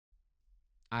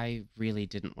I really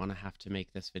didn't want to have to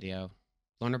make this video.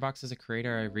 LonerBox is a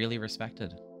creator I really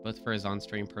respected, both for his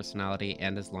on-stream personality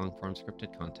and his long-form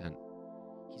scripted content.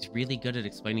 He's really good at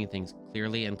explaining things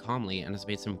clearly and calmly and has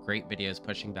made some great videos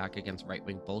pushing back against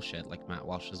right-wing bullshit like Matt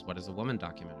Walsh's What is a Woman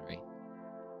documentary.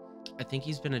 I think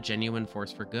he's been a genuine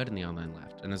force for good in the online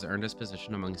left and has earned his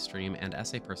position among stream and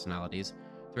essay personalities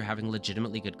through having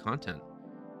legitimately good content,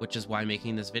 which is why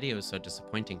making this video is so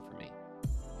disappointing for me.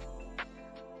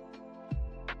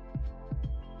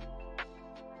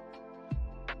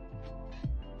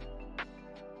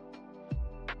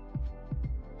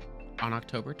 On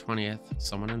October 20th,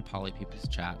 someone in Polypeople's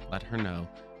chat let her know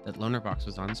that LonerBox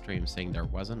was on stream saying there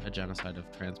wasn't a genocide of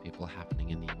trans people happening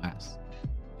in the US.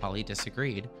 Polly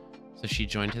disagreed, so she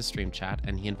joined his stream chat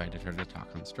and he invited her to talk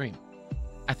on stream.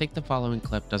 I think the following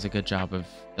clip does a good job of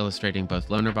illustrating both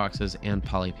LonerBox's and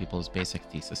Polypeople's basic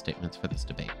thesis statements for this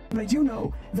debate. But I do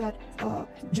know that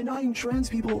denying trans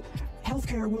people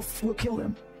healthcare will kill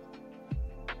them.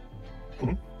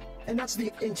 And that's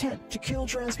the intent, to kill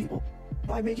trans people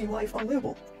by making life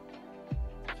unlivable.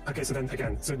 Okay, so then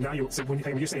again, so now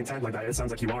when you say intent like that, it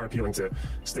sounds like you are appealing to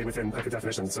stay within like a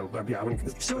definition. So yeah, I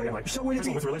wouldn't. So, again, like, so what do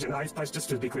you with religion, I just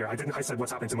to be clear, I said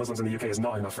what's happening to Muslims in the UK is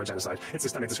not enough for a genocide. It's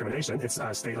systemic discrimination. It's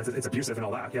it's abusive and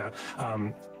all that. Yeah.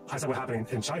 I said what's happening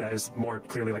in China is more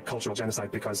clearly like cultural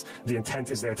genocide because the intent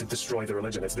is there to destroy the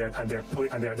religion. It's there, and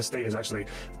the state is actually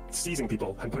seizing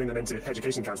people and putting them into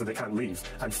education camps that they can't leave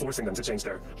and forcing them to change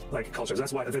their like cultures.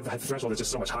 That's why the threshold is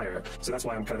just so much higher. So that's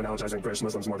why I'm kind of analogizing British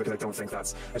Muslims more because I don't think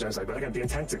that's a genocide. But again, the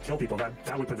intent to kill people,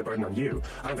 that would put the burden on you.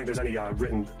 I don't think there's any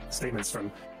written statements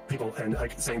from people and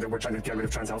like saying that we're trying to get rid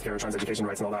of trans healthcare and trans education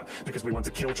rights and all that because we want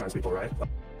to kill trans people, right?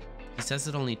 He says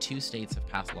that only 2 states have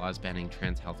passed laws banning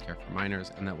trans healthcare for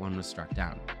minors and that one was struck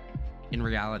down. In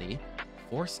reality,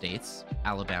 4 states,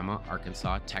 Alabama,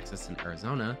 Arkansas, Texas, and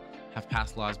Arizona, have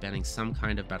passed laws banning some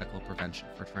kind of medical prevention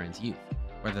for trans youth,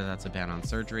 whether that's a ban on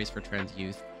surgeries for trans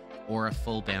youth or a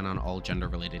full ban on all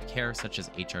gender-related care such as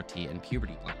HRT and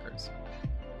puberty blockers.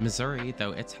 Missouri,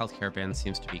 though its healthcare ban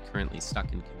seems to be currently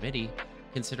stuck in committee,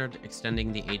 considered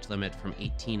extending the age limit from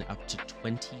 18 up to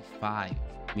 25,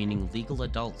 meaning legal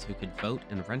adults who could vote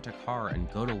and rent a car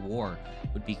and go to war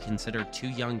would be considered too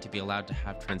young to be allowed to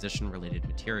have transition-related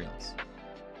materials.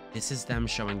 This is them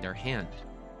showing their hand.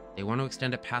 They want to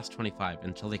extend it past 25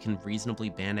 until they can reasonably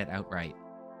ban it outright.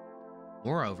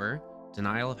 Moreover,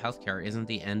 denial of healthcare isn't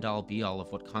the end-all be-all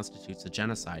of what constitutes a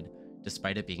genocide,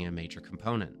 despite it being a major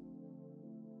component.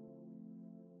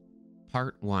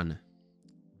 Part 1.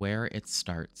 Where it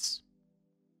starts.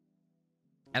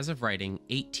 As of writing,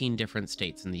 18 different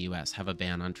states in the US have a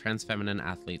ban on trans feminine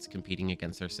athletes competing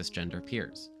against their cisgender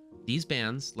peers. These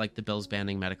bans, like the bills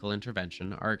banning medical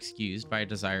intervention, are excused by a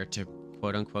desire to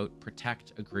quote-unquote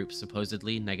protect a group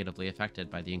supposedly negatively affected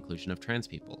by the inclusion of trans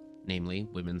people, namely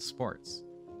women's sports.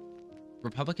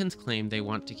 Republicans claim they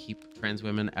want to keep trans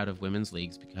women out of women's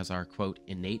leagues because our quote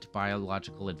innate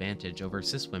biological advantage over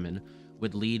cis women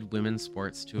would lead women's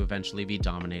sports to eventually be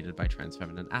dominated by trans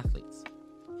feminine athletes.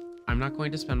 I'm not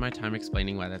going to spend my time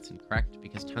explaining why that's incorrect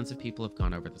because tons of people have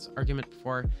gone over this argument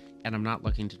before, and I'm not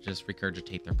looking to just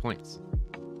regurgitate their points.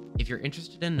 If you're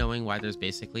interested in knowing why there's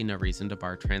basically no reason to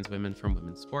bar trans women from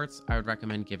women's sports, I would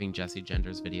recommend giving Jesse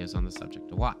Gender's videos on the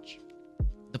subject a watch.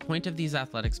 The point of these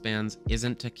athletics bans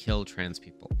isn't to kill trans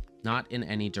people, not in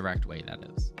any direct way, that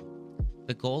is.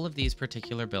 The goal of these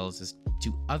particular bills is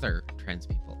to other trans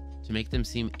people, to make them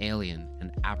seem alien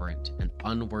and aberrant and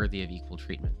unworthy of equal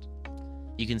treatment.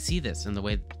 You can see this in the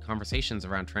way conversations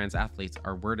around trans athletes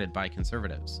are worded by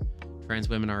conservatives. Trans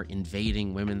women are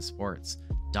invading women's sports,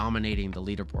 dominating the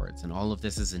leaderboards, and all of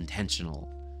this is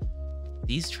intentional.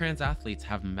 These trans athletes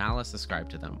have malice ascribed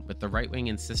to them, with the right wing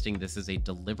insisting this is a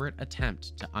deliberate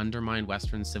attempt to undermine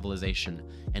Western civilization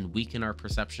and weaken our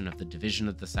perception of the division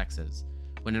of the sexes,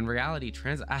 when in reality,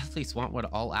 trans athletes want what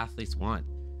all athletes want: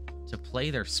 to play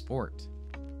their sport.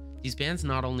 These bans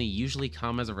not only usually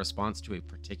come as a response to a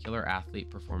particular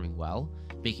athlete performing well,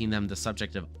 making them the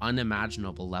subject of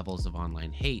unimaginable levels of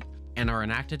online hate, and are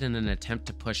enacted in an attempt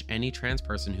to push any trans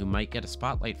person who might get a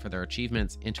spotlight for their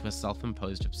achievements into a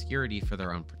self-imposed obscurity for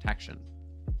their own protection.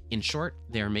 In short,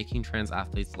 they are making trans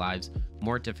athletes' lives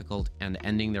more difficult and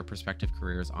ending their prospective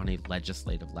careers on a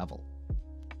legislative level.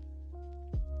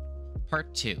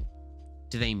 Part 2.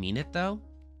 Do they mean it though?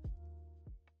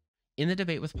 In the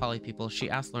debate with Polypeople, she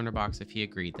asked LonerBox if he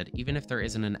agreed that even if there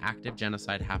isn't an active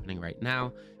genocide happening right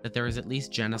now, that there is at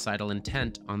least genocidal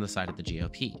intent on the side of the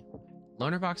GOP.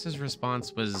 LonerBox's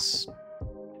response was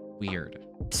weird.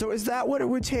 So is that what it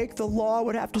would take? The law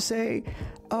would have to say,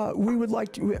 we would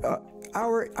like to,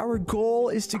 our goal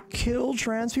is to kill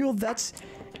trans people? That's...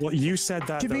 Well, you said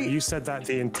that, though. You said that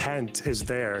the intent is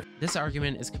there. This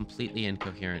argument is completely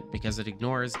incoherent because it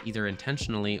ignores, either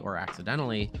intentionally or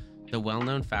accidentally, the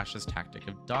well-known fascist tactic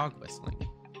of dog whistling.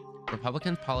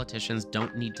 Republican politicians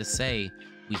don't need to say,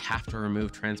 we have to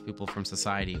remove trans people from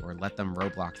society or let them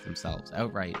roadblock themselves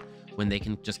outright, when they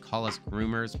can just call us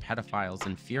groomers, pedophiles,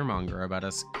 and fearmonger about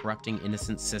us corrupting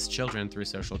innocent cis children through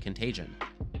social contagion.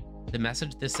 The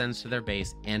message this sends to their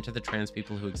base and to the trans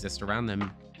people who exist around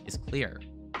them is clear.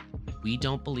 We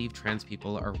don't believe trans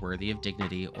people are worthy of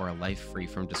dignity or a life free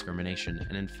from discrimination,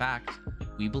 and in fact,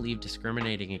 we believe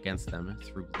discriminating against them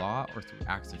through law or through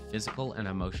acts of physical and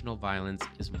emotional violence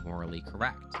is morally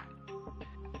correct.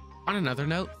 On another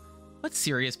note, what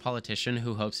serious politician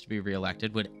who hopes to be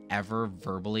reelected would ever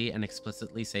verbally and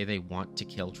explicitly say they want to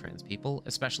kill trans people,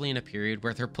 especially in a period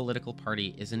where their political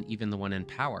party isn't even the one in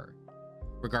power?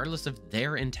 Regardless of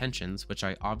their intentions, which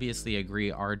I obviously agree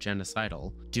are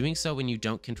genocidal, doing so when you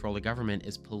don't control the government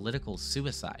is political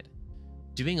suicide.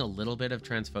 Doing a little bit of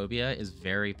transphobia is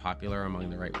very popular among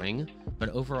the right wing, but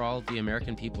overall, the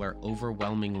American people are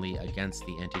overwhelmingly against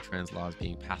the anti-trans laws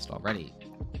being passed already.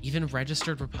 Even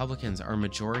registered Republicans are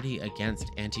majority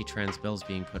against anti-trans bills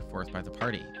being put forth by the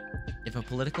party. If a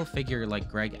political figure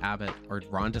like Greg Abbott or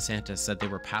Ron DeSantis said they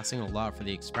were passing a law for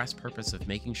the express purpose of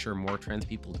making sure more trans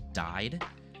people died,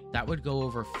 that would go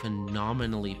over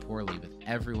phenomenally poorly with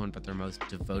everyone but their most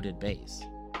devoted base.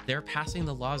 They're passing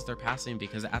the laws they're passing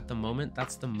because at the moment,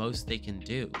 that's the most they can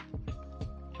do.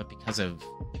 But because of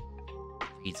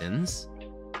reasons,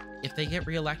 if they get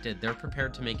reelected, they're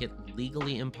prepared to make it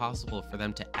legally impossible for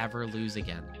them to ever lose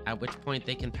again, at which point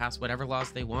they can pass whatever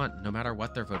laws they want, no matter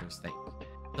what their voters think.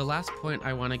 The last point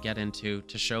I want to get into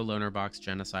to show LonerBox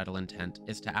genocidal intent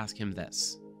is to ask him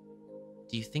this.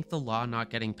 Do you think the law not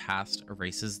getting passed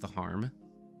erases the harm?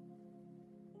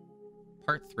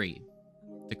 Part 3.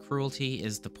 The cruelty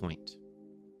is the point.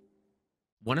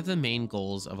 One of the main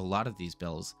goals of a lot of these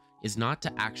bills is not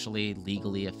to actually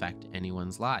legally affect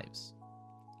anyone's lives.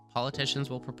 Politicians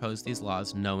will propose these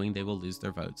laws knowing they will lose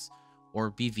their votes,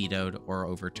 or be vetoed or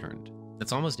overturned.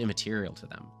 That's almost immaterial to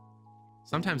them.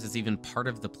 Sometimes it's even part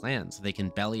of the plan so they can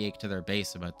bellyache to their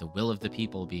base about the will of the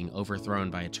people being overthrown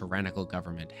by a tyrannical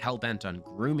government hell-bent on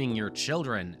grooming your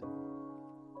children.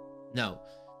 No,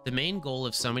 the main goal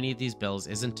of so many of these bills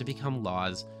isn't to become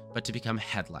laws, but to become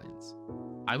headlines.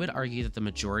 I would argue that the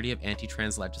majority of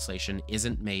anti-trans legislation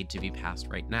isn't made to be passed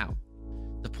right now.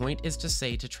 The point is to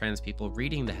say to trans people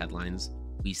reading the headlines,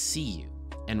 we see you,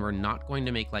 and we're not going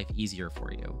to make life easier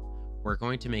for you. We're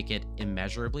going to make it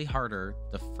immeasurably harder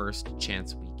the first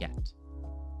chance we get.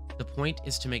 The point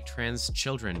is to make trans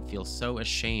children feel so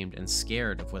ashamed and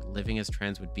scared of what living as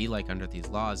trans would be like under these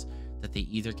laws that they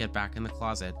either get back in the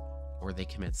closet or they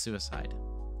commit suicide.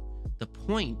 The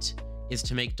point is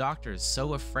to make doctors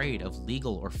so afraid of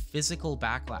legal or physical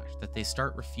backlash that they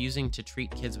start refusing to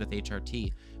treat kids with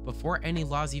HRT before any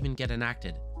laws even get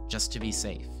enacted, just to be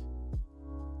safe.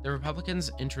 The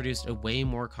Republicans introduced a way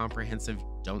more comprehensive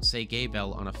Don't Say Gay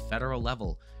bill on a federal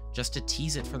level just to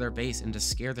tease it for their base and to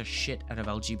scare the shit out of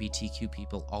LGBTQ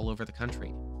people all over the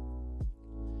country.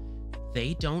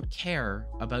 They don't care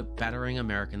about bettering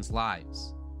Americans'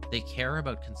 lives. They care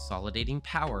about consolidating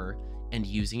power and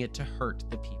using it to hurt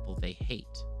the people they hate.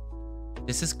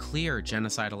 This is clear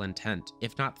genocidal intent,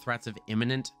 if not threats of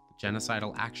imminent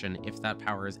genocidal action if that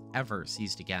power is ever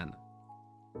seized again.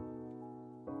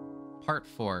 Part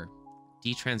 4.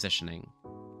 Detransitioning.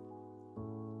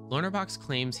 LonerBox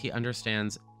claims he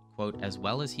understands, quote, as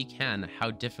well as he can,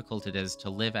 how difficult it is to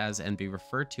live as and be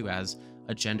referred to as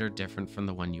a gender different from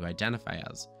the one you identify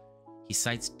as. He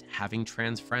cites having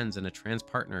trans friends and a trans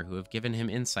partner who have given him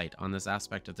insight on this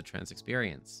aspect of the trans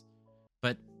experience.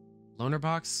 But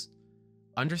LonerBox,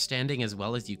 understanding as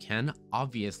well as you can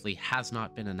obviously has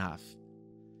not been enough.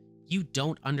 You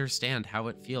don't understand how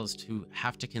it feels to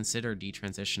have to consider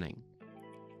detransitioning.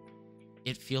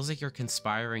 It feels like you're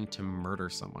conspiring to murder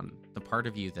someone, the part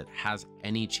of you that has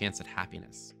any chance at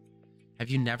happiness. Have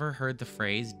you never heard the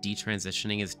phrase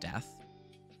detransitioning is death?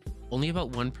 Only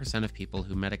about 1% of people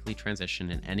who medically transition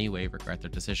in any way regret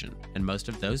their decision, and most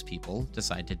of those people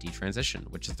decide to detransition,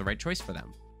 which is the right choice for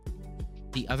them.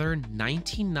 The other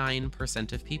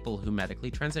 99% of people who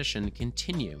medically transition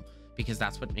continue because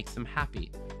that's what makes them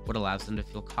happy, what allows them to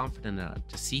feel confident enough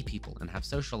to see people and have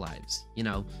social lives. You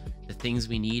know, the things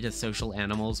we need as social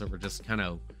animals or we're just kind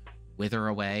of wither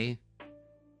away.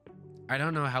 I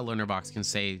don't know how LonerBox can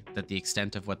say that the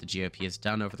extent of what the GOP has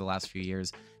done over the last few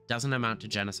years doesn't amount to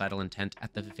genocidal intent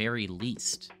at the very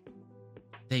least.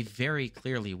 They very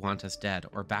clearly want us dead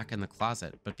or back in the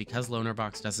closet, but because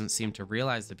LonerBox doesn't seem to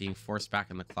realize that being forced back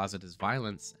in the closet is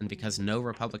violence, and because no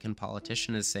Republican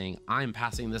politician is saying, I'm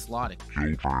passing this law to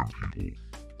kill trans people,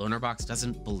 LonerBox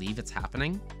doesn't believe it's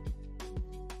happening?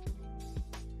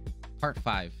 Part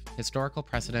 5. Historical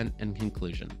Precedent and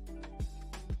Conclusion.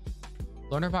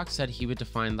 LonerBox said he would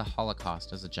define the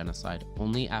Holocaust as a genocide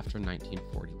only after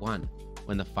 1941,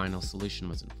 when the final solution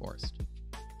was enforced.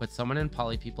 But someone in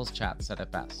Polypeople's chat said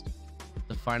it best.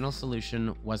 The final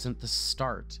solution wasn't the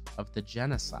start of the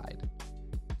genocide.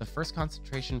 The first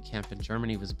concentration camp in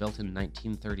Germany was built in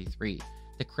 1933.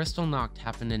 The Kristallnacht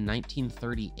happened in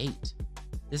 1938.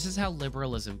 This is how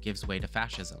liberalism gives way to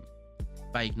fascism.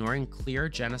 By ignoring clear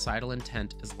genocidal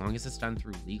intent as long as it's done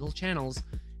through legal channels,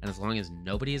 and as long as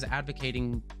nobody is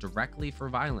advocating directly for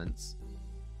violence.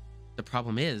 The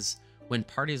problem is, when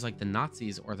parties like the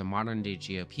Nazis or the modern-day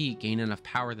GOP gain enough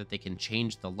power that they can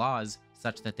change the laws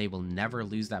such that they will never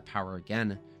lose that power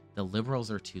again, the liberals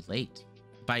are too late.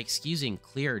 By excusing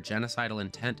clear genocidal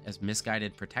intent as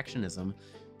misguided protectionism,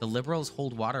 the liberals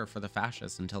hold water for the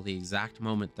fascists until the exact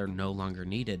moment they're no longer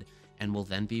needed and will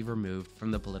then be removed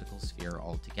from the political sphere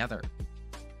altogether.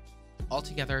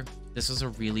 Altogether, this was a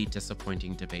really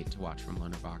disappointing debate to watch from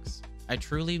LonerBox. I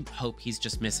truly hope he's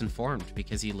just misinformed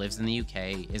because he lives in the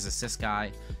UK, is a cis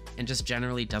guy, and just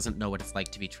generally doesn't know what it's like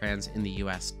to be trans in the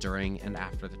US during and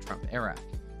after the Trump era.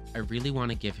 I really want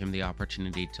to give him the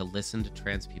opportunity to listen to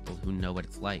trans people who know what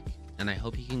it's like, and I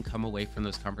hope he can come away from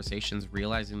those conversations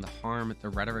realizing the harm the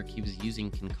rhetoric he was using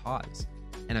can cause,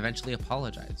 and eventually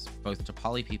apologize, both to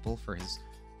Polypeople for his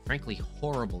frankly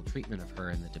horrible treatment of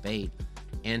her in the debate,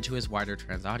 and to his wider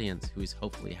trans audience who he's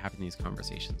hopefully having these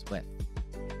conversations with.